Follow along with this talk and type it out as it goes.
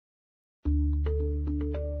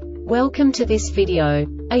Welcome to this video.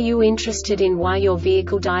 Are you interested in why your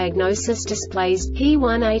vehicle diagnosis displays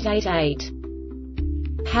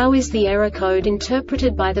P1888? How is the error code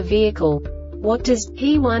interpreted by the vehicle? What does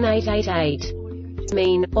P1888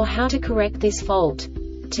 mean, or how to correct this fault?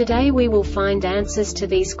 Today we will find answers to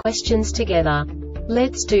these questions together.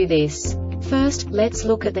 Let's do this. First, let's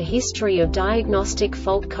look at the history of diagnostic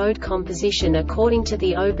fault code composition according to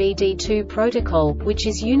the OBD2 protocol, which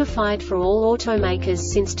is unified for all automakers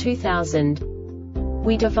since 2000.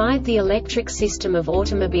 We divide the electric system of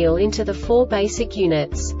automobile into the four basic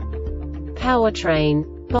units: powertrain,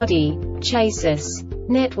 body, chassis,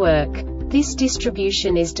 network. This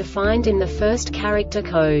distribution is defined in the first character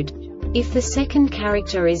code. If the second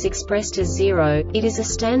character is expressed as 0, it is a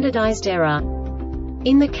standardized error.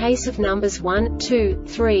 In the case of numbers 1, 2,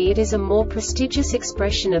 3, it is a more prestigious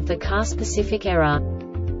expression of the car-specific error.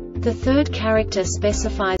 The third character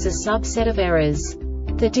specifies a subset of errors.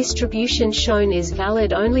 The distribution shown is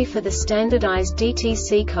valid only for the standardized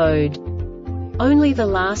DTC code. Only the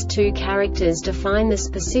last two characters define the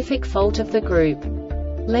specific fault of the group.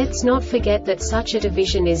 Let's not forget that such a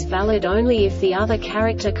division is valid only if the other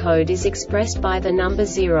character code is expressed by the number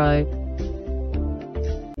 0.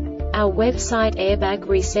 Our website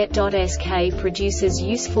airbagreset.sk produces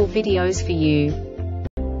useful videos for you.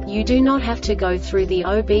 You do not have to go through the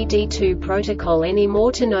OBD2 protocol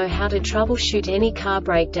anymore to know how to troubleshoot any car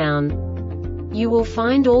breakdown. You will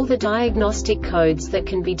find all the diagnostic codes that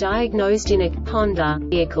can be diagnosed in a Honda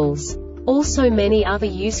vehicles. Also many other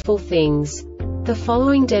useful things. The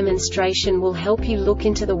following demonstration will help you look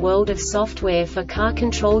into the world of software for car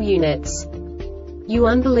control units. You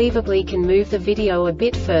unbelievably can move the video a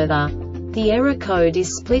bit further. The error code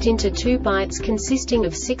is split into 2 bytes consisting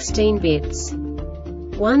of 16 bits.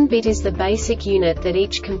 1 bit is the basic unit that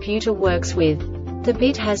each computer works with. The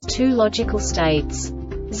bit has 2 logical states: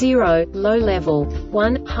 0, low level,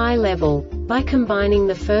 1, high level. By combining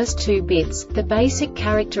the first 2 bits, the basic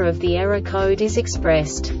character of the error code is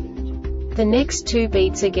expressed. The next 2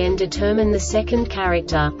 beats again determine the second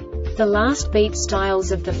character. The last beat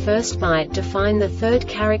styles of the first byte define the third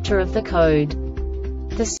character of the code.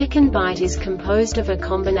 The second byte is composed of a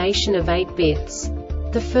combination of 8 bits.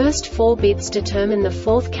 The first 4 bits determine the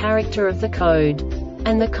fourth character of the code.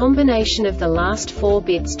 And the combination of the last 4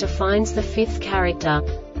 bits defines the fifth character.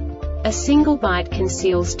 A single byte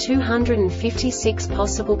conceals 256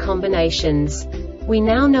 possible combinations. We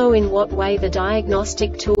now know in what way the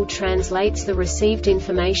diagnostic tool translates the received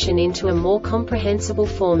information into a more comprehensible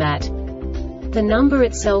format. The number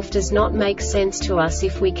itself does not make sense to us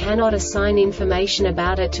if we cannot assign information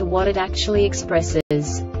about it to what it actually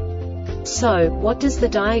expresses. So, what does the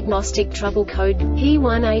diagnostic trouble code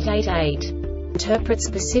P1888 interpret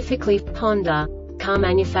specifically for Honda car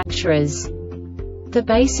manufacturers? The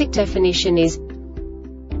basic definition is: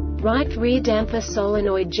 right rear damper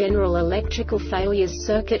solenoid general electrical failures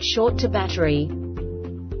circuit short to battery.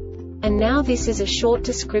 And now this is a short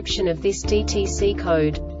description of this DTC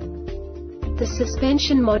code. The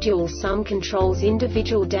suspension module sum controls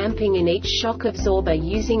individual damping in each shock absorber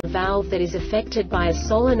using a valve that is affected by a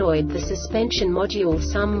solenoid. The suspension module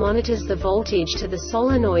sum monitors the voltage to the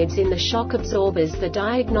solenoids in the shock absorbers. The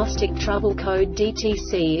diagnostic trouble code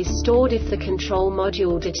DTC is stored if the control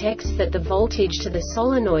module detects that the voltage to the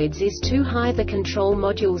solenoids is too high. The control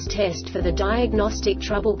module's test for the diagnostic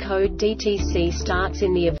trouble code DTC starts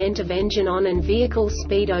in the event of engine on and vehicle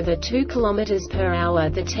speed over 2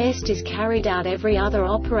 km/h. The test is carried out every other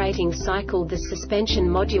operating cycle. The suspension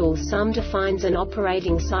module sum defines an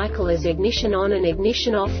operating cycle as ignition on and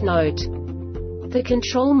ignition off. Note: the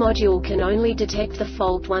control module can only detect the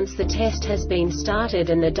fault once the test has been started,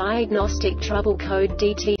 and the diagnostic trouble code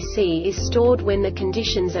DTC is stored when the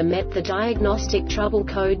conditions are met. The diagnostic trouble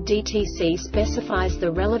code DTC specifies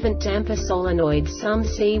the relevant damper solenoid sum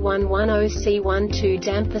C110 C12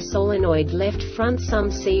 damper solenoid left front sum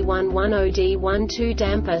C110 D12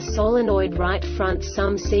 damper solenoid right front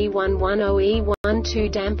sum C110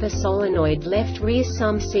 E12 damper solenoid left rear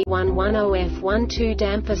sum C110 F12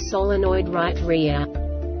 damper solenoid right rear.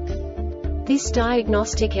 This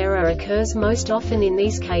diagnostic error occurs most often in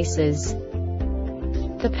these cases.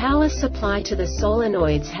 The power supply to the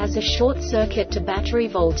solenoids has a short circuit to battery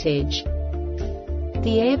voltage.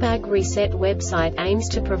 The Airbag Reset website aims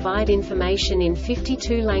to provide information in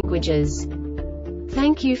 52 languages.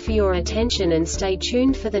 Thank you for your attention and stay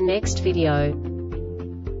tuned for the next video.